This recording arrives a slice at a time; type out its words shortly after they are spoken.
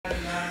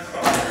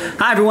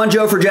Hi everyone,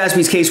 Joe for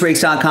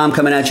JaspysCaseBreaks.com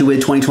coming at you with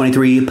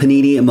 2023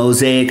 Panini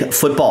Mosaic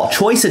Football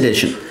Choice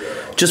Edition.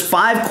 Just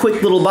 5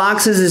 quick little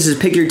boxes. This is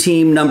pick your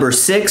team number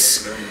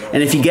 6.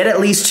 And if you get at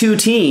least 2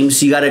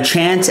 teams, you got a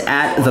chance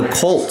at the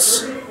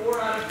Colts,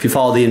 if you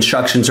follow the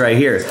instructions right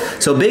here.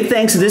 So big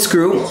thanks to this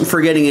group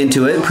for getting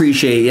into it.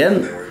 Appreciate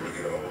you.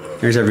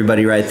 There's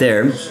everybody right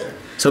there.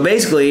 So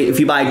basically, if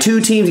you buy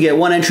 2 teams, you get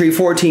 1 entry,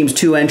 4 teams,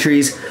 2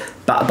 entries.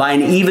 Buy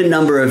an even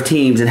number of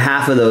teams, and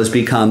half of those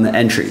become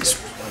entries.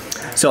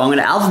 So I'm going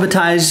to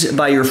alphabetize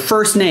by your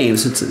first name,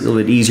 so it's a little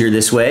bit easier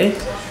this way.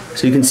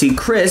 So you can see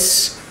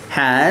Chris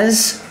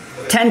has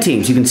 10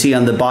 teams. You can see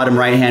on the bottom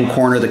right-hand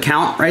corner the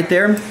count right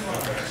there.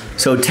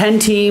 So 10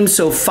 teams,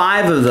 so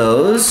 5 of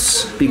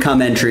those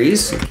become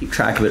entries. Keep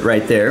track of it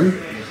right there.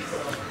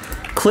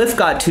 Cliff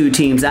got 2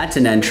 teams, that's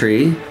an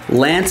entry.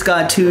 Lance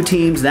got 2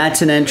 teams,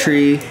 that's an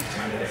entry.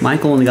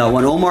 Michael only got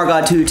 1. Omar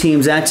got 2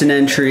 teams, that's an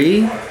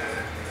entry.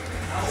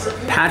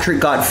 Patrick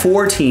got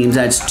 4 teams,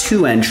 that's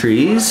 2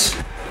 entries.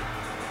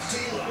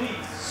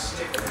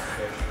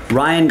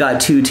 Ryan got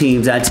 2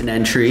 teams, that's an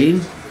entry.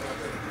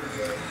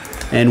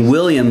 And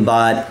William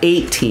bought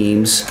 8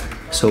 teams,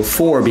 so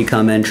 4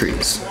 become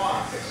entries.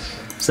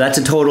 So that's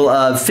a total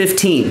of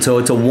 15. So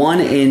it's a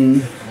 1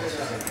 in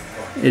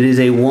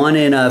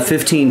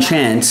 15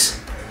 chance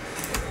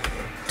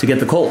to get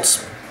the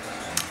Colts.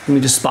 Let me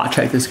just spot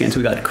check this again. So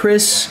we got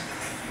Chris,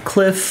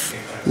 Cliff,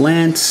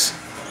 Lance,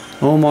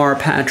 Omar,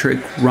 Patrick,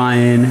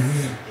 Ryan,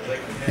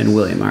 and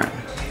William. All right.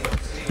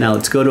 Now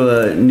let's go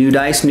to a new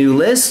dice, new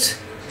list.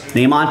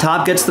 Name on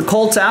top gets the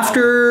Colts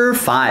after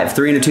 5.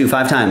 3 and a 2,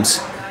 5 times.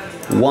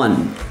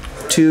 1,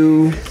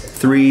 2,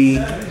 3,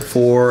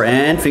 4,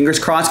 and fingers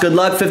crossed, good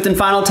luck. 5th and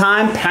final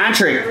time,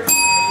 Patrick.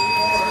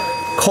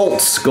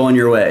 Colts going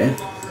your way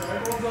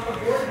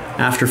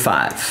after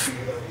 5.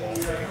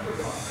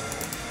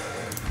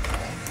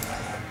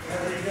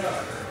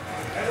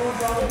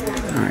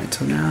 All right,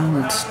 so now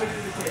let's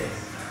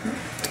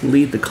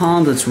delete the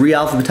columns. Let's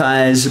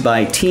re-alphabetize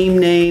by team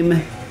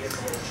name,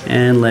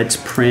 and let's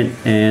print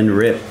and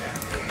rip.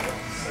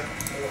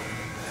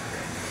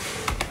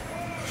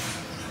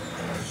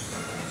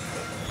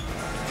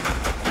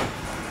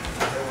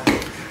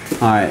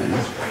 All right,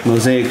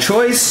 Mosaic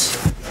Choice,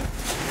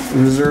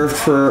 reserved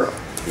for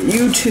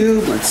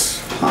YouTube.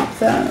 Let's pop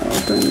that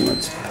open.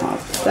 Let's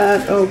pop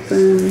that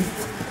open.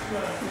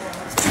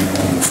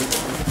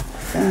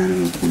 That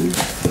open.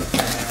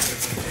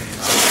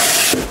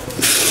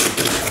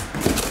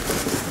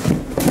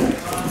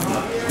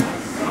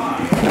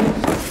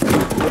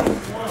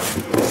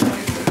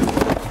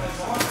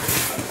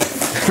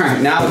 All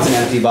right, now it's an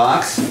empty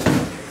box.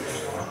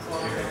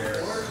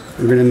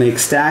 We're gonna make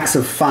stacks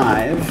of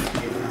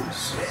 5.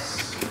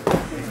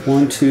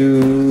 1,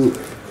 2,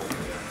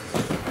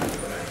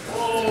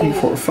 3,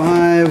 4,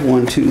 5.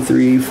 1, 2,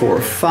 3, 4,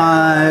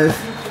 5.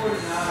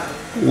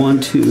 1,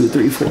 2,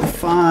 3, 4,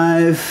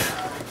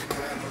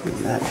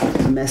 5.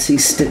 That messy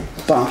stick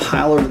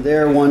pile over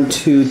there. 1,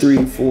 2,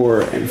 3,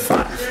 4, and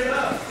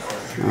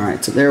 5. All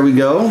right, so there we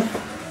go.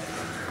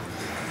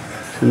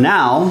 So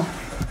now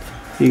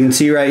you can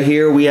see right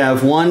here we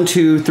have 1,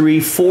 2, 3,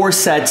 4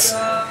 sets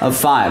of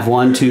 5.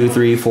 1, 2,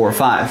 3, 4,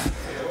 5.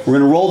 We're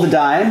gonna roll the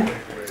die.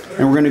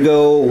 And we're gonna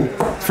go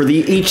for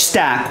each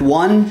stack,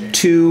 1,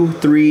 2,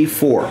 3,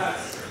 4. All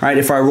right,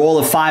 if I roll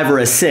a 5 or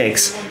a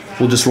 6,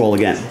 we'll just roll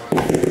again.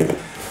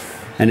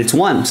 And it's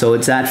 1, so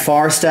it's that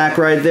far stack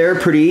right there,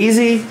 pretty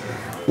easy.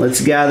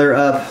 Let's gather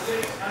up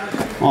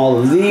all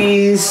of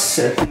these,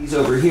 set these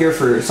over here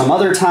for some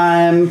other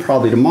time,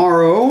 probably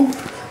tomorrow.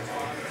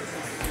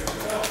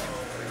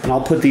 And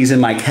I'll put these in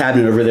my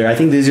cabinet over there. I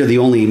think these are the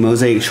only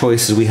Mosaic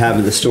choices we have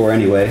in the store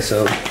anyway,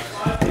 so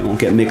they won't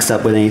get mixed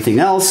up with anything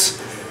else.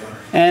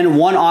 And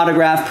 1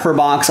 autograph per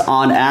box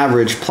on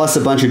average, plus a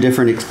bunch of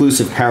different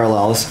exclusive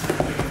parallels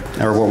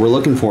are what we're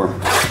looking for.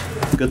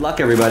 Good luck,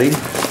 everybody.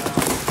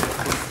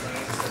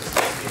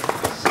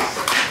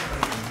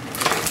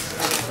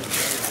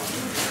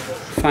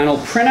 Final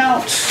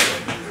printout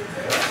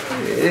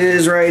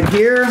is right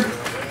here.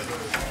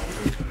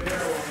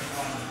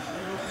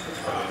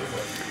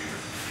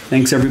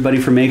 Thanks everybody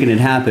for making it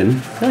happen. I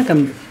feel like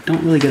I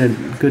don't really get a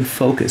good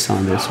focus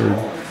on this, or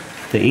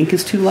the ink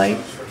is too light.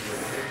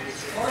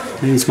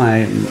 Maybe it's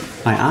my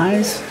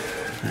eyes?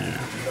 I don't know.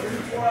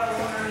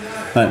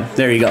 But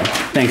there you go.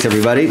 Thanks,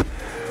 everybody.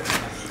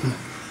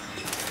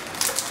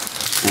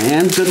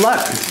 And good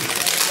luck.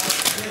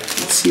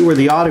 Let's see where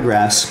the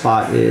autograph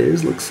spot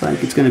is. Looks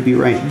like it's going to be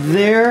right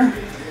there.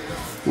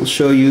 We'll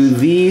show you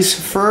these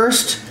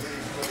first.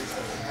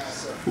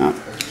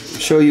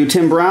 Show you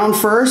Tim Brown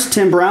first.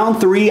 Tim Brown,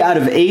 3 out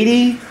of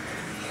 80.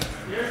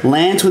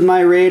 Lance with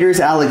my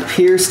Raiders. Alec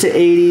Pierce to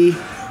 80.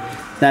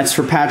 That's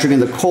for Patrick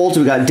and the Colts.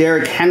 We got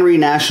Derrick Henry,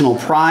 National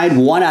Pride,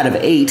 1 out of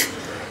 8.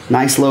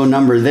 Nice low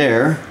number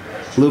there.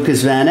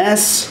 Lucas Van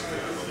Ness,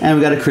 and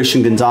we got a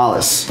Christian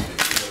Gonzalez.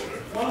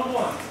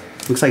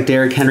 Looks like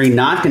Derrick Henry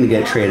not going to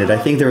get traded. I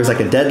think there was like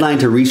a deadline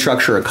to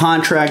restructure a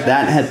contract.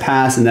 That had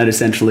passed, and that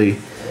essentially,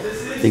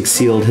 I think,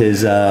 sealed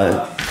his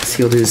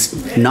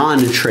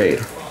non-trade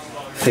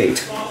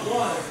fate.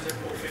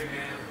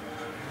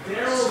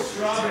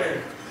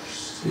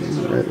 All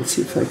right, let's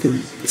see if I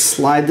can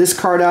slide this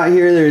card out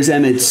here. There's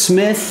Emmitt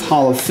Smith,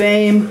 Hall of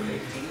Fame.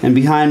 And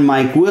behind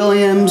Mike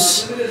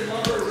Williams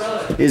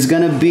is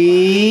going to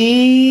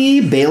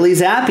be Bailey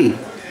Zappi.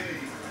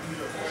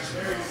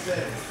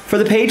 For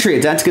the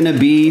Patriots, that's going to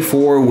be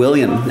for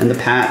William and the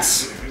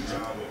Pats.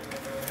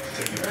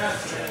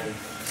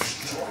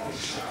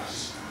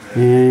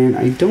 And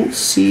I don't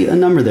see a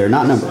number there,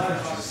 not number.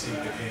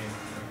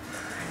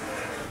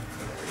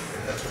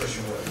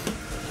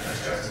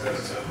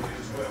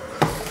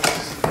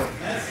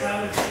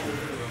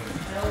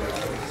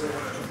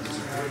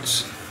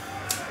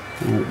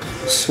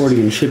 Sorting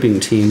and shipping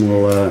team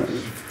will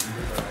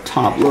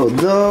top load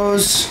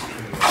those.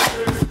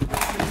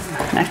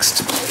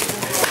 Next.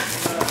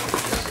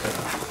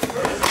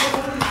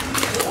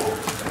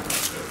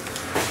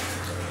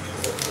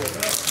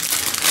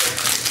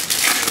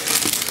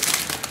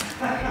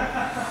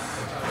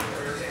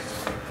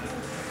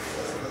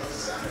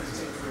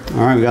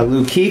 All right, we got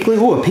Luke Kuechly.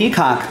 Ooh, a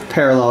Peacock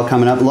parallel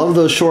coming up. Love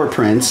those short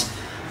prints.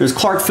 There's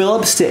Clark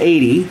Phillips to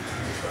 80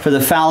 for the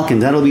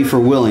Falcons. That'll be for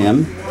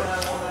William.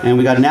 And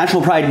we got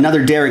Natural Pride,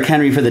 another Derrick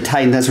Henry for the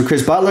Titans. That's for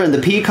Chris Butler. And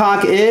the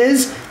Peacock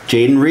is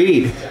Jaden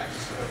Reed.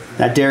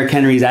 That Derrick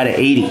Henry's out of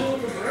 80.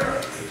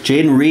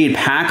 Jaden Reed,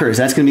 Packers.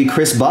 That's going to be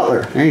Chris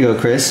Butler. There you go,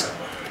 Chris.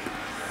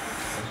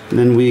 And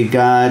then we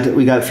got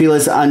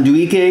Felix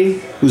Anduike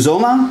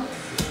Uzoma.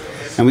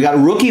 And we got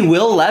rookie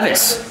Will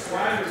Levis.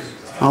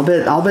 I'll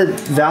bet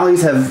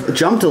values have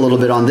jumped a little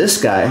bit on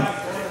this guy.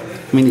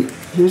 I mean,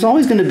 he was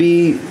always going to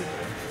be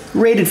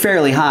rated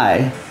fairly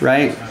high,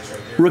 right?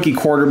 Rookie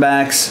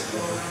quarterbacks.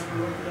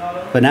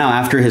 But now,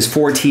 after his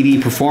 4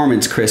 TD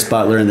performance, Chris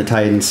Butler and the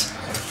Titans,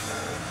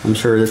 I'm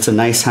sure it's a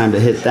nice time to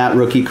hit that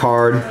rookie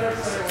card. I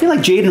feel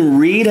like Jaden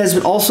Reed has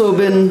also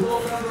been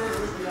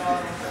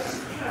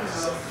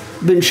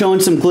showing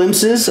some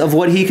glimpses of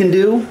what he can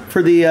do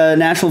for the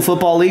National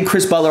Football League.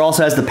 Chris Butler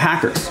also has the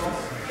Packers.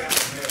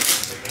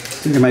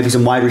 I think there might be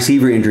some wide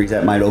receiver injuries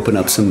that might open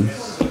up some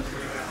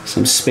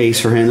space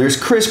for him. There's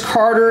Chris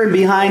Carter, and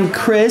behind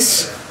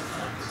Chris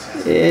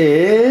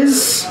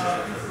is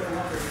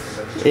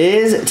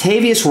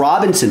Tavius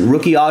Robinson,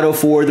 rookie auto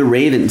for the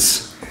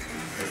Ravens.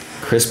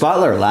 Chris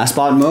Butler, last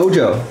spot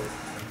mojo.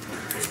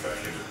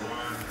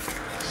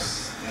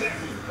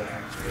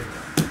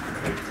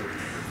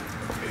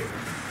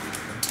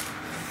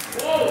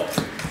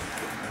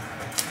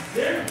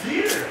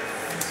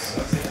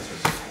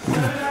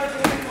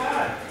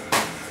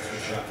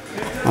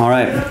 All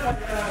right,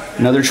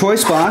 another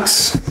choice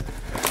box.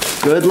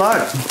 Good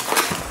luck.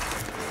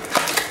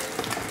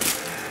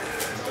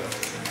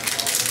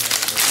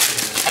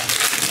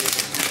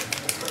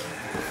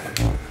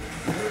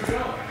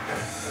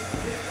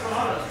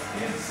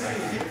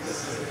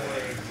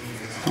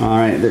 All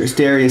right, there's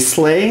Darius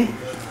Slay.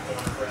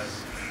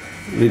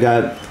 We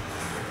got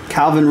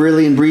Calvin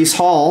Ridley and Breece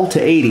Hall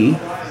to 80.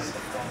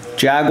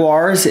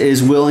 Jaguars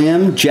is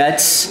William.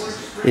 Jets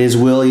is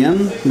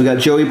William. We got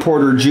Joey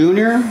Porter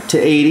Jr. to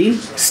 80.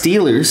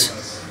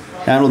 Steelers,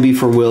 that'll be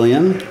for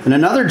William. And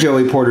another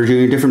Joey Porter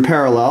Jr., different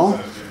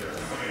parallel.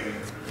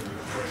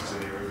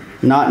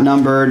 Not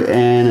numbered,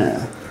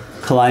 and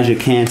Kalijah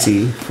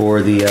Cansey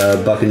for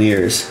the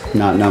Buccaneers,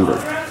 not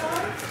numbered.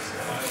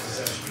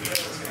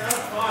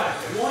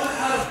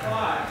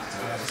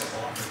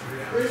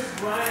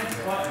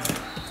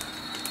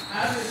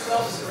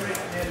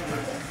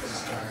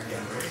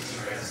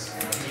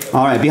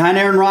 All right, behind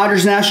Aaron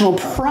Rodgers' National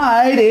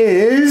Pride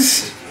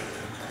is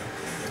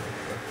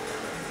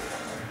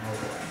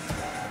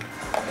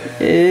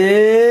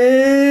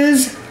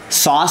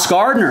Sauce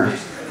Gardner.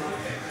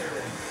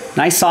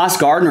 Nice Sauce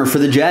Gardner for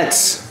the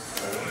Jets.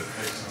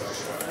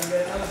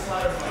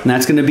 And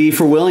that's going to be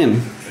for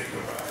William.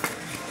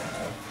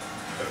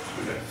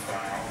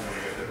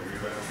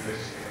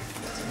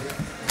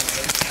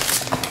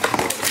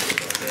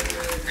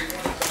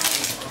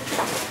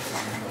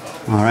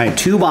 All right,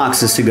 2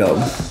 boxes to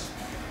go.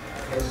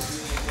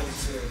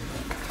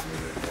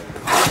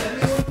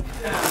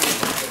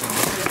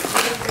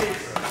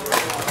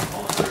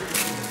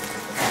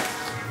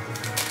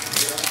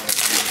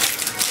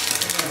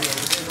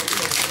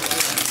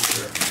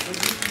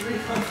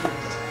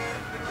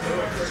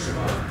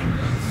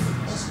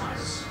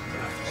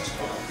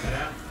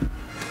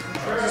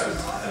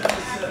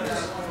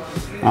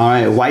 All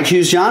right, White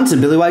Shoes Johnson,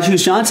 Billy White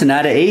Shoes Johnson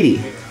out of 80.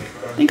 I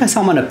think I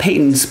saw him on a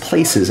Peyton's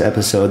Places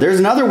episode. There's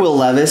another Will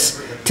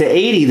Levis to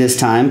 80 this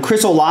time.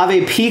 Chris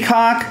Olave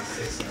Peacock.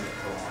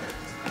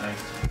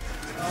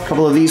 A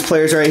couple of these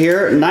players right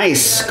here.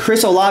 Nice.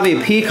 Chris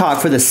Olave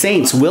Peacock for the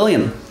Saints.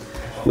 William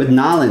with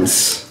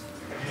Nolans.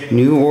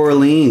 New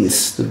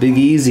Orleans, the Big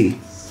Easy.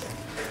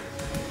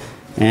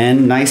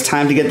 And nice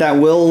time to get that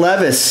Will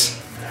Levis.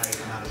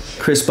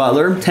 Chris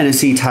Butler,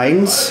 Tennessee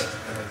Titans.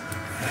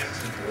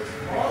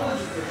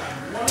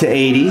 To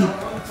 80.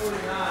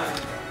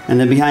 And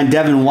then behind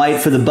Devin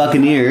White for the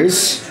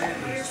Buccaneers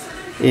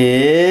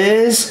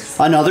is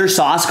another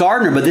Sauce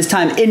Gardner, but this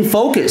time in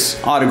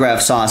focus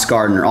autograph Sauce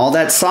Gardner. All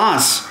that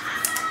sauce.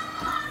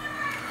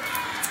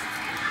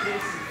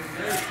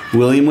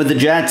 William with the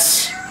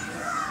Jets.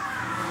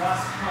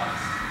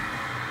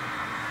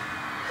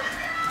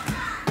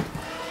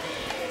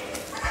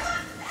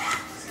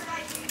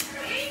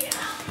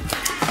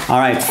 All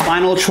right,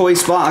 final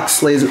choice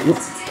box, ladies.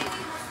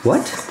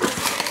 What?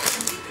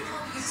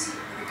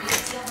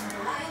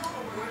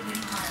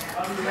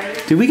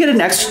 Did we get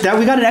an extra?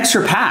 We got an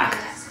extra pack.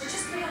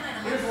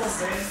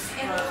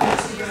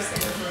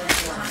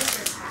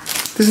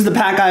 This is the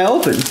pack I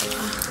opened.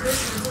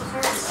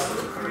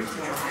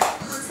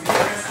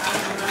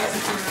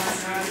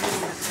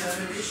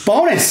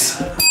 Bonus.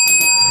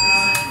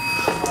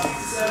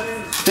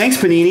 Thanks,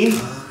 Panini.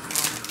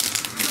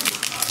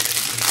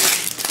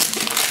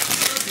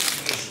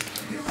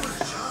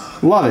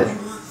 Love it.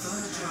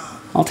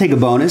 I'll take a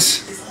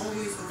bonus.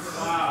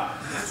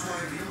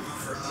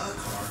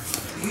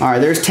 All right,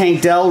 there's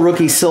Tank Dell,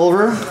 rookie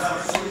silver.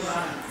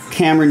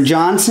 Cameron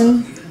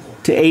Johnson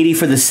to 80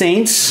 for the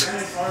Saints.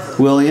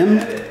 William.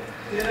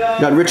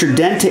 Got Richard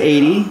Dent to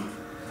 80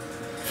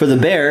 for the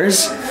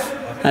Bears.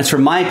 That's for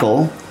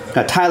Michael.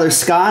 Got Tyler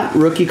Scott,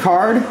 rookie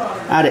card,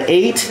 out of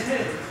 8.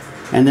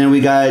 And then we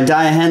got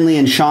Dia Henley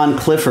and Sean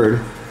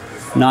Clifford,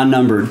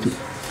 non-numbered.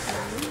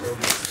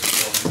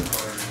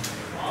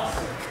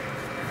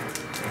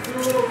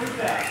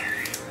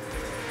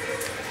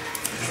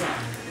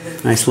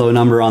 Nice low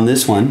number on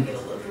this one.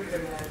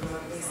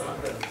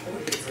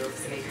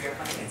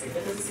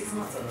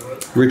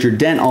 Richard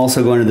Dent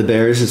also going to the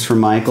Bears. It's for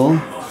Michael.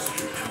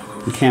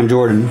 And Cam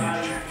Jordan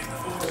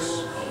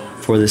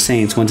for the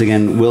Saints. Once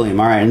again, William.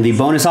 All right, and the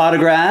bonus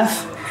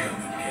autograph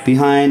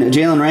behind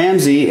Jalen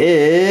Ramsey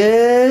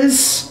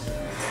is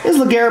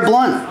LeGarrette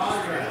Blount.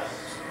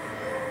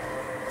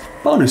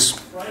 Bonus.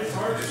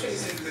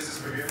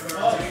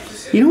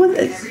 You know what?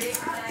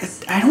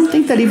 I don't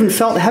think that even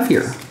felt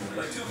heavier.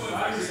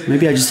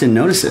 Maybe I just didn't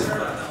notice it.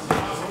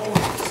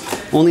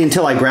 Only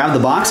until I grabbed the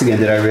box again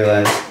did I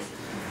realize.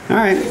 All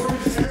right.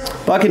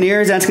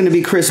 Buccaneers, that's going to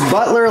be Chris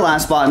Butler.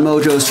 Last spot,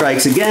 Mojo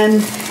strikes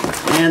again.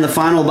 And the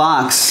final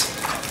box.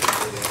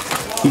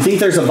 You think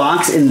there's a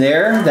box in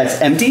there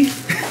that's empty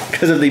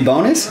because of the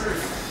bonus?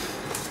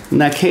 In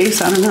that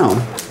case, I don't know.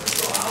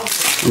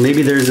 Or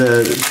maybe there's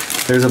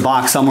a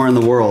box somewhere in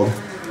the world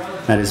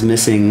that is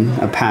missing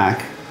a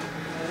pack.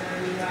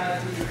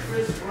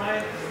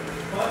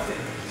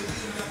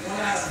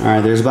 All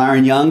right, there's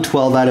Byron Young,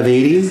 12 out of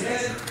 80.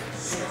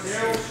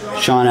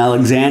 Sean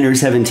Alexander,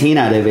 17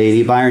 out of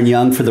 80. Byron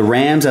Young for the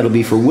Rams, that'll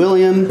be for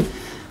William.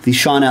 The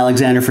Sean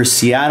Alexander for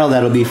Seattle,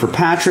 that'll be for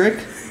Patrick.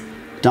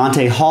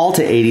 Dante Hall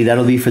to 80,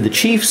 that'll be for the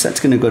Chiefs. That's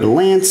going to go to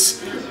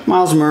Lance.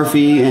 Miles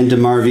Murphy and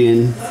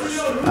DeMarvion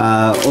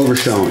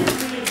Overshown.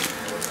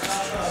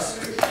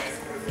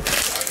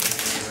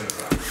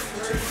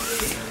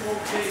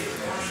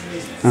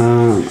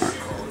 All right,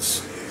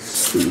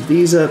 let's leave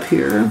these up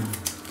here.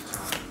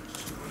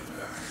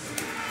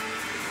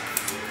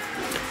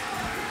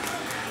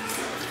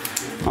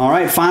 All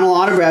right, final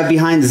autograph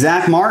behind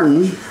Zach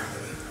Martin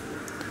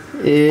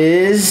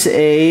is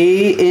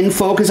a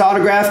in-focus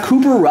autograph,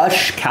 Cooper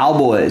Rush,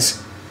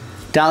 Cowboys.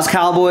 Dallas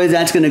Cowboys,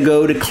 that's going to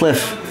go to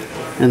Cliff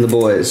and the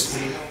boys.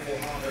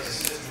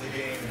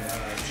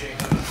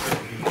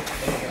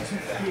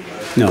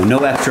 No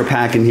extra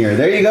pack in here.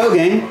 There you go,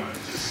 gang.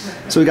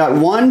 So we got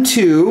 1,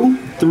 2,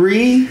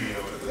 3,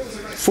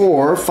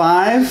 4,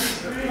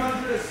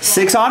 5,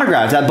 6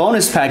 autographs. That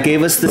bonus pack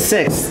gave us the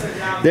 6th.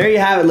 There you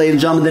have it, ladies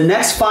and gentlemen. The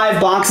next 5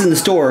 boxes in the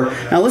store.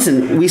 Now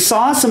listen, we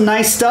saw some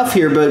nice stuff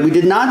here, but we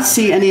did not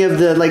see any of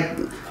the,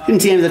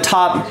 didn't see any of the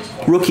top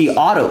rookie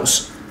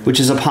autos, which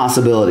is a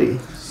possibility.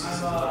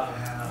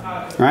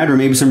 All right, or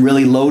maybe some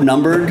really low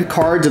numbered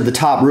cards of the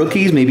top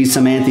rookies, maybe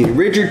some Anthony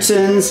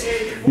Richardsons,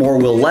 more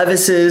Will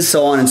Levises,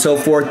 so on and so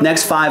forth.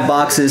 Next 5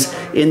 boxes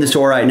in the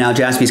store right now,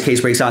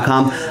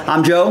 jaspyscasebreaks.com.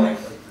 I'm Joe.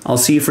 I'll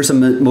see you for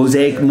some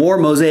more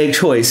Mosaic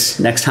choice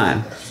next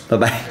time.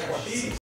 Bye-bye.